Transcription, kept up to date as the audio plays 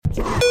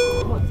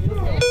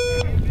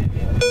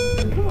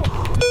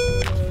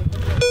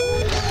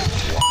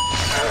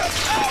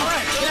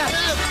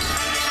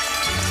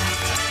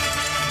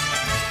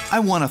I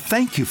want to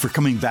thank you for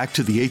coming back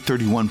to the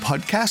 831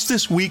 podcast.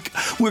 This week,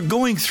 we're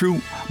going through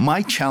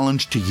my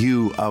challenge to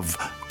you of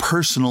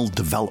personal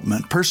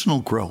development,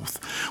 personal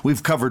growth.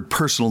 We've covered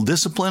personal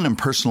discipline and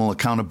personal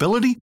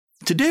accountability.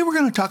 Today, we're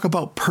going to talk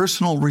about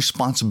personal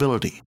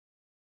responsibility.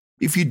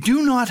 If you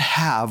do not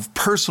have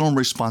personal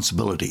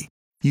responsibility,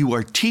 you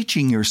are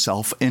teaching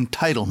yourself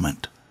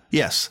entitlement.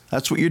 Yes,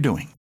 that's what you're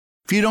doing.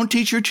 If you don't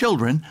teach your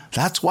children,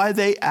 that's why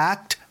they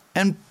act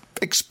and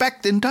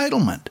expect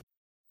entitlement.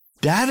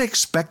 Dad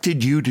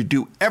expected you to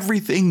do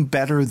everything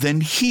better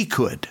than he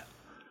could.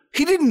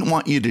 He didn't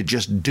want you to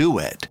just do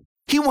it.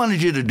 He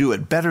wanted you to do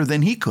it better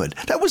than he could.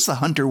 That was the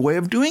hunter way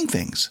of doing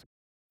things.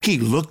 He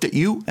looked at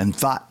you and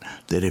thought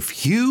that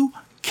if you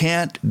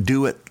can't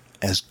do it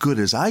as good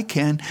as I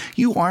can,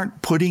 you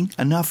aren't putting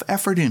enough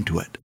effort into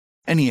it.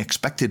 And he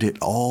expected it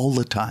all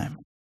the time.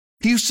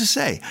 He used to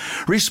say,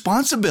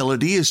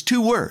 responsibility is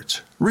two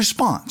words,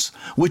 response,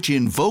 which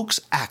invokes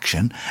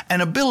action,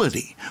 and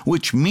ability,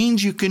 which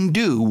means you can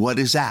do what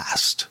is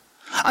asked.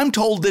 I'm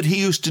told that he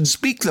used to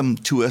speak them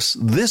to us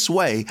this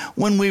way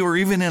when we were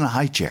even in a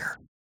high chair.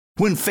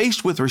 When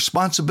faced with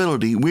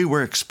responsibility, we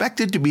were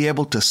expected to be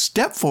able to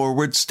step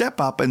forward,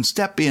 step up, and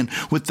step in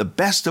with the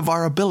best of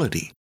our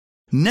ability.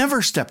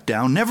 Never step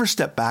down, never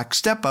step back,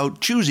 step out,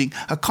 choosing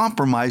a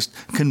compromised,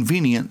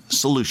 convenient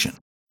solution.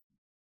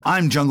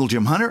 I'm Jungle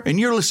Jim Hunter, and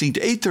you're listening to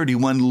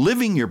 831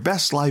 Living Your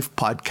Best Life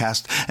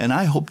podcast, and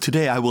I hope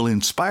today I will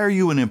inspire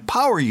you and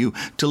empower you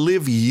to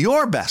live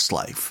your best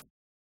life.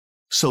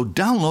 So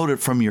download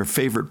it from your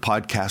favorite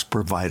podcast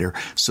provider,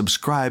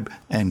 subscribe,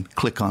 and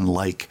click on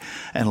like,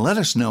 and let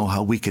us know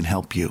how we can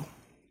help you.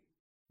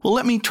 Well,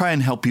 let me try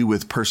and help you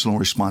with personal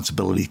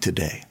responsibility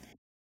today.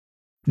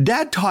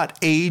 Dad taught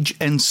age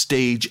and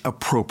stage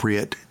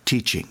appropriate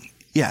teaching.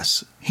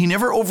 Yes, he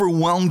never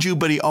overwhelmed you,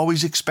 but he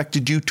always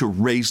expected you to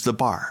raise the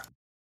bar.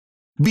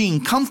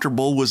 Being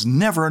comfortable was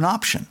never an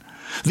option.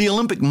 The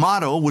Olympic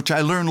motto, which I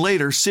learned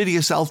later,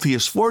 Citius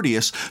Altius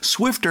Fortius,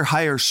 swifter,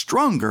 higher,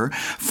 stronger,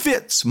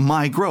 fits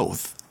my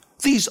growth.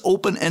 These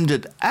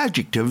open-ended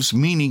adjectives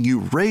meaning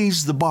you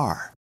raise the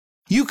bar.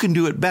 You can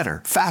do it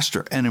better,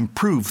 faster, and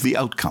improve the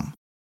outcome.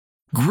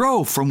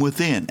 Grow from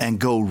within and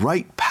go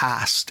right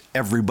past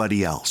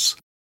everybody else.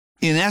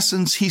 In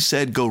essence, he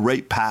said, go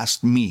right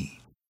past me.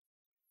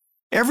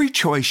 Every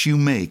choice you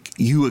make,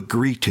 you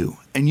agree to,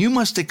 and you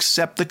must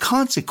accept the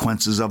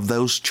consequences of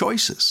those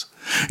choices.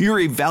 Your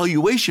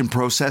evaluation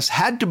process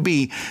had to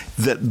be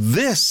that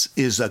this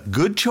is a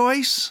good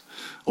choice,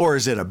 or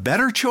is it a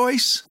better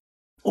choice,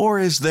 or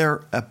is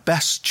there a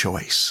best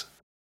choice?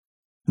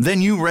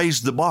 Then you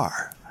raised the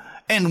bar,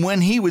 and when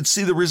he would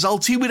see the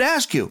results, he would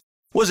ask you,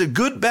 was it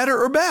good, better,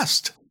 or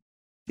best?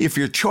 If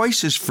your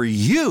choice is for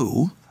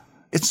you,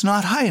 it's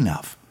not high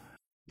enough.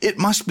 It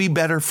must be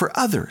better for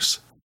others.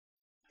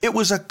 It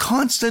was a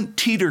constant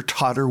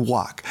teeter-totter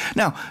walk.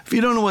 Now, if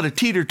you don't know what a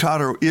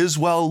teeter-totter is,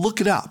 well,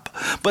 look it up.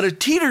 But a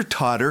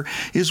teeter-totter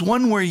is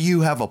one where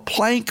you have a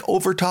plank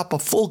over top a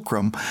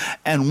fulcrum,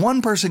 and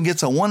one person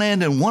gets on one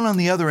end and one on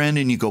the other end,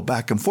 and you go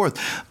back and forth.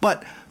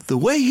 But the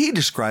way he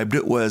described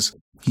it was,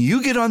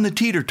 you get on the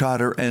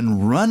teeter-totter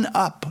and run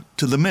up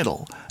to the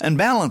middle and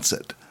balance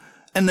it,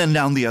 and then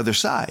down the other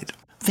side.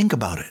 Think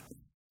about it.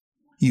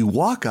 You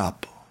walk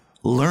up,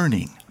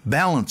 learning,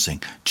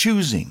 balancing,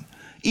 choosing,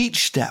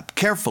 each step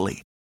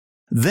carefully.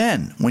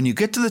 Then, when you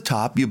get to the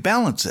top, you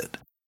balance it.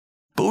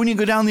 But when you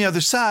go down the other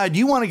side,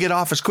 you want to get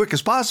off as quick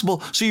as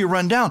possible, so you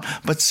run down.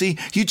 But see,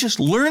 you just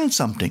learned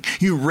something.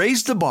 You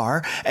raised the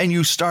bar, and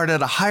you start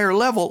at a higher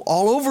level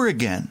all over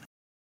again.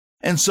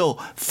 And so,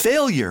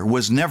 failure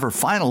was never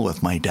final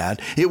with my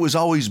dad. It was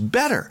always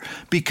better,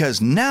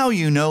 because now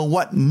you know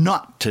what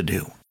not to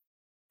do.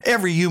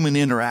 Every human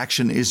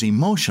interaction is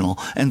emotional,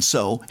 and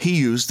so he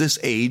used this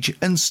age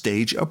and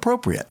stage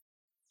appropriate.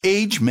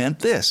 Age meant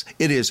this: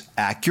 it is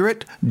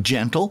accurate,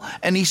 gentle,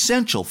 and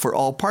essential for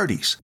all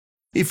parties.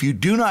 If you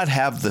do not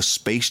have the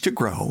space to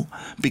grow,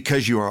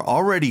 because you are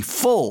already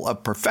full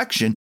of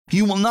perfection,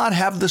 you will not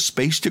have the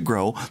space to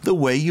grow the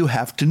way you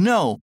have to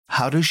know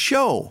how to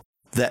show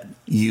that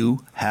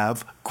you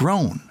have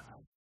grown.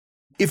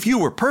 If you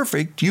were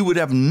perfect, you would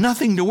have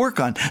nothing to work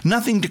on,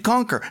 nothing to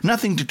conquer,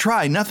 nothing to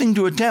try, nothing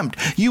to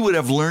attempt. You would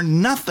have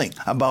learned nothing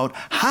about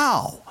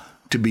how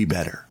to be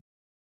better.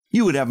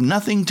 You would have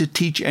nothing to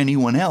teach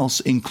anyone else,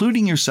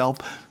 including yourself,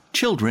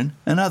 children,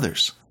 and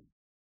others.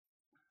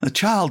 A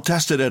child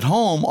tested at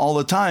home all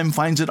the time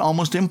finds it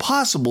almost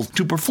impossible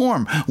to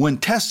perform when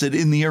tested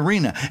in the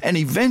arena, and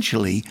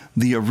eventually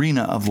the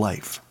arena of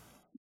life.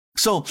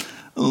 So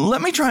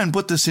let me try and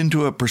put this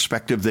into a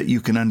perspective that you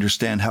can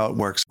understand how it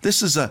works.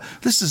 This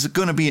is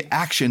going to be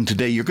action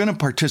today. You're going to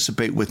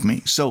participate with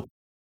me. So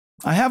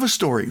I have a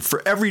story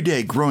for every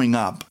day growing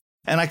up.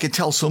 And I could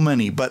tell so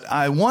many, but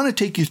I want to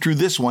take you through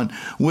this one,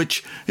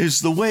 which is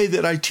the way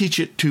that I teach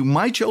it to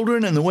my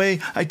children and the way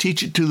I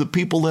teach it to the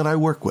people that I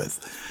work with.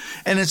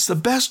 And it's the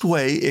best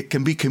way it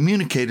can be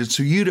communicated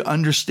so you to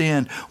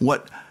understand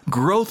what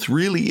growth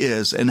really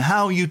is and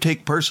how you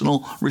take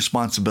personal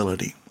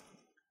responsibility.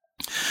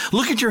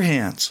 Look at your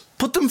hands.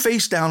 Put them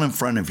face down in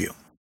front of you.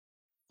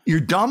 Your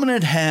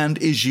dominant hand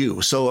is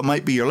you. So it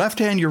might be your left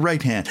hand, your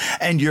right hand,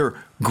 and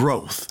your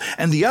growth.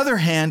 And the other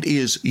hand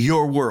is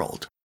your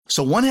world.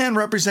 So one hand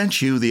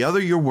represents you, the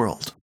other your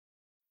world.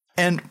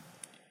 And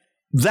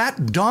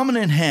that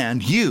dominant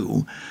hand,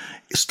 you,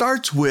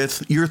 starts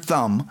with your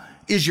thumb,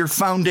 is your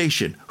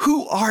foundation.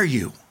 Who are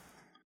you?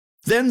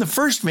 Then the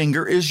first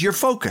finger is your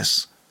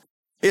focus.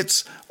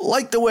 It's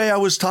like the way I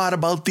was taught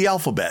about the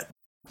alphabet.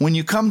 When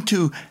you come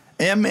to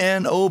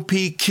MNOPQRST,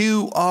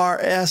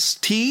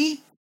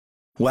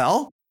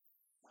 well,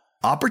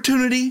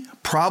 opportunity,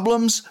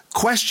 problems,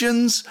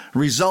 questions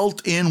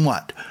result in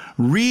what?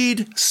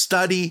 Read,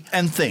 study,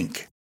 and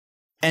think.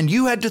 And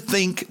you had to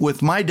think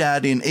with my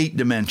dad in 8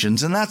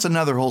 dimensions, and that's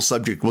another whole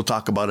subject we'll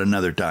talk about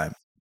another time.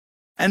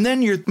 And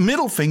then your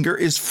middle finger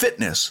is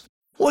fitness.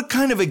 What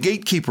kind of a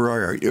gatekeeper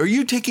are you? Are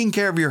you taking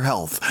care of your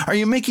health? Are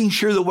you making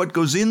sure that what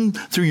goes in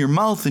through your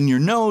mouth and your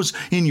nose,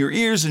 in your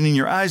ears and in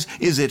your eyes,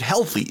 is it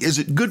healthy? Is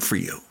it good for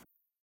you?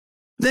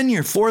 Then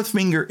your fourth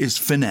finger is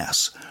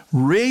finesse.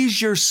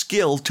 Raise your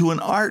skill to an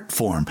art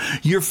form.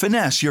 Your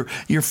finesse, your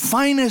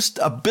finest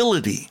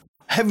ability.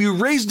 Have you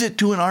raised it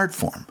to an art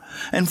form?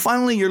 And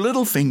finally, your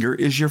little finger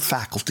is your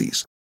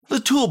faculties, the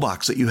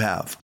toolbox that you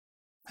have.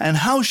 And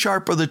how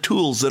sharp are the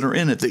tools that are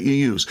in it that you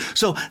use?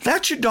 So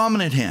that's your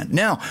dominant hand.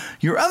 Now,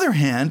 your other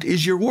hand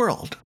is your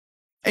world.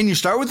 And you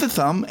start with the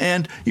thumb,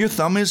 and your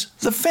thumb is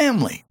the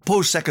family.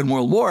 Post-Second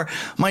World War,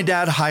 my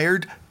dad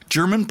hired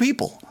German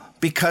people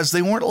because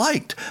they weren't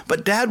liked.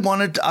 But Dad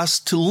wanted us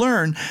to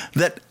learn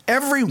that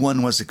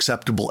everyone was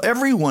acceptable,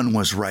 everyone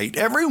was right,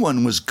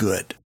 everyone was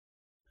good.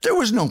 There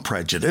was no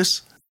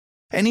prejudice.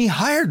 And he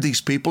hired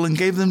these people and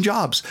gave them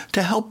jobs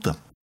to help them.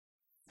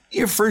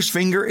 Your first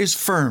finger is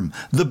firm,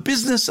 the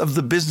business of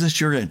the business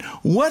you're in.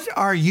 What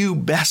are you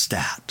best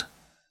at?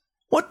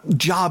 What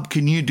job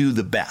can you do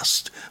the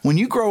best? When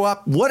you grow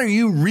up, what are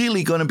you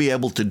really going to be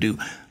able to do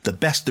the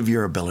best of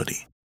your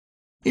ability?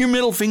 Your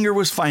middle finger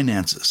was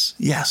finances.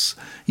 Yes,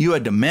 you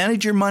had to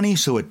manage your money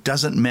so it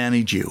doesn't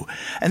manage you.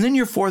 And then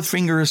your fourth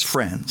finger is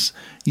friends.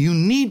 You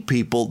need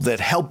people that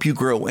help you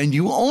grow, and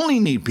you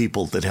only need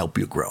people that help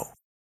you grow.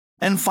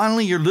 And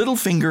finally, your little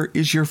finger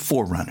is your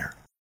forerunner.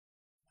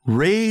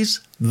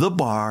 Raise the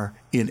bar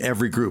in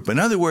every group. In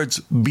other words,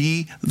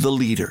 be the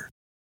leader.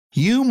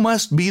 You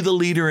must be the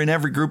leader in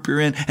every group you're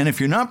in, and if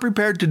you're not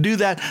prepared to do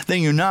that,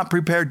 then you're not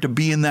prepared to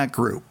be in that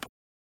group.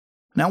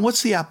 Now,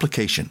 what's the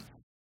application?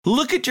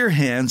 Look at your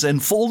hands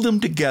and fold them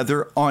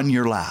together on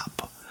your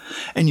lap.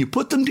 And you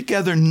put them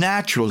together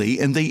naturally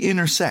and they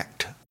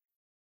intersect.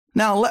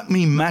 Now let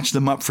me match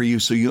them up for you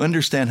so you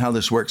understand how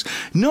this works.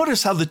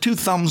 Notice how the two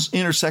thumbs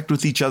intersect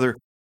with each other.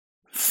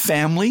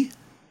 Family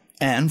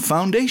and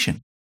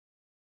foundation.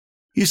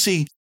 You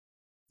see,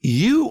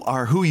 you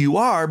are who you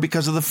are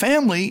because of the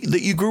family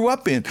that you grew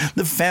up in,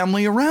 the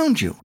family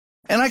around you.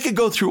 And I could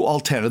go through all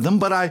 10 of them,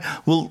 but I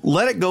will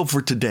let it go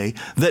for today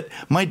that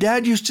my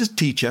dad used to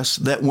teach us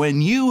that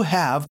when you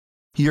have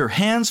your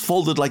hands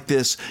folded like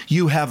this,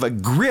 you have a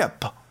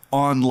grip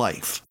on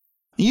life.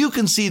 You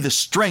can see the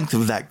strength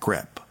of that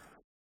grip.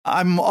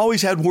 I've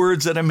always had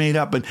words that I made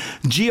up, and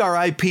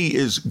GRIP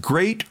is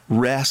great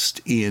rest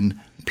in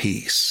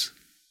peace.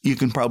 You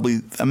can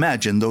probably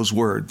imagine those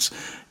words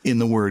in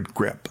the word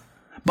grip.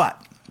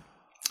 But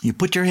you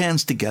put your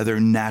hands together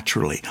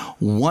naturally,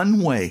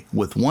 one way,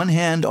 with one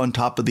hand on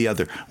top of the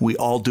other. We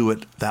all do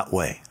it that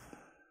way.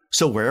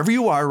 So wherever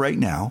you are right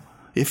now,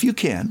 if you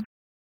can,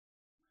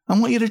 I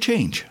want you to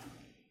change.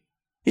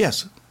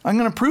 Yes, I'm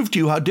going to prove to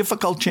you how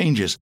difficult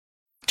change is.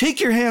 Take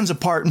your hands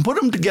apart and put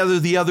them together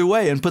the other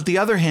way and put the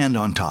other hand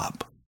on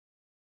top.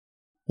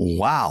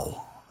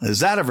 Wow, does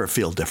that ever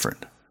feel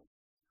different?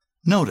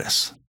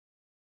 Notice,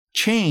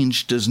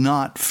 change does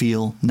not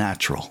feel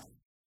natural.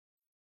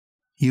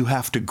 You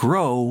have to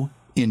grow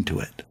into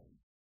it.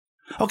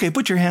 Okay,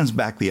 put your hands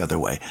back the other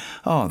way.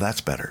 Oh, that's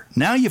better.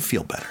 Now you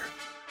feel better.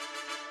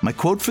 My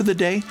quote for the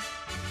day: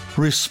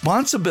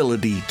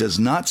 responsibility does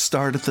not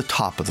start at the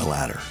top of the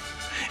ladder.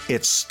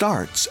 It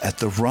starts at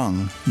the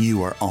rung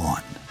you are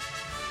on.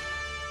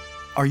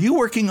 Are you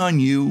working on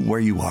you where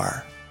you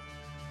are?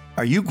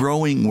 Are you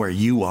growing where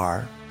you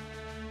are?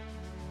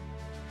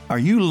 Are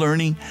you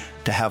learning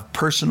to have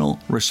personal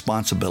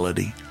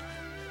responsibility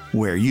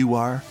where you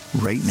are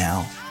right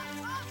now?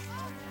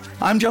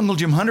 I'm Jungle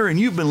Jim Hunter, and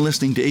you've been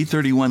listening to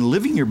 831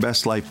 Living Your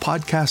Best Life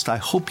podcast. I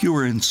hope you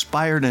were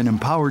inspired and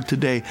empowered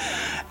today.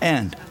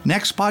 And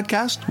next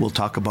podcast, we'll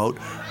talk about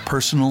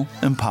personal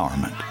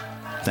empowerment.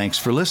 Thanks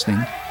for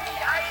listening.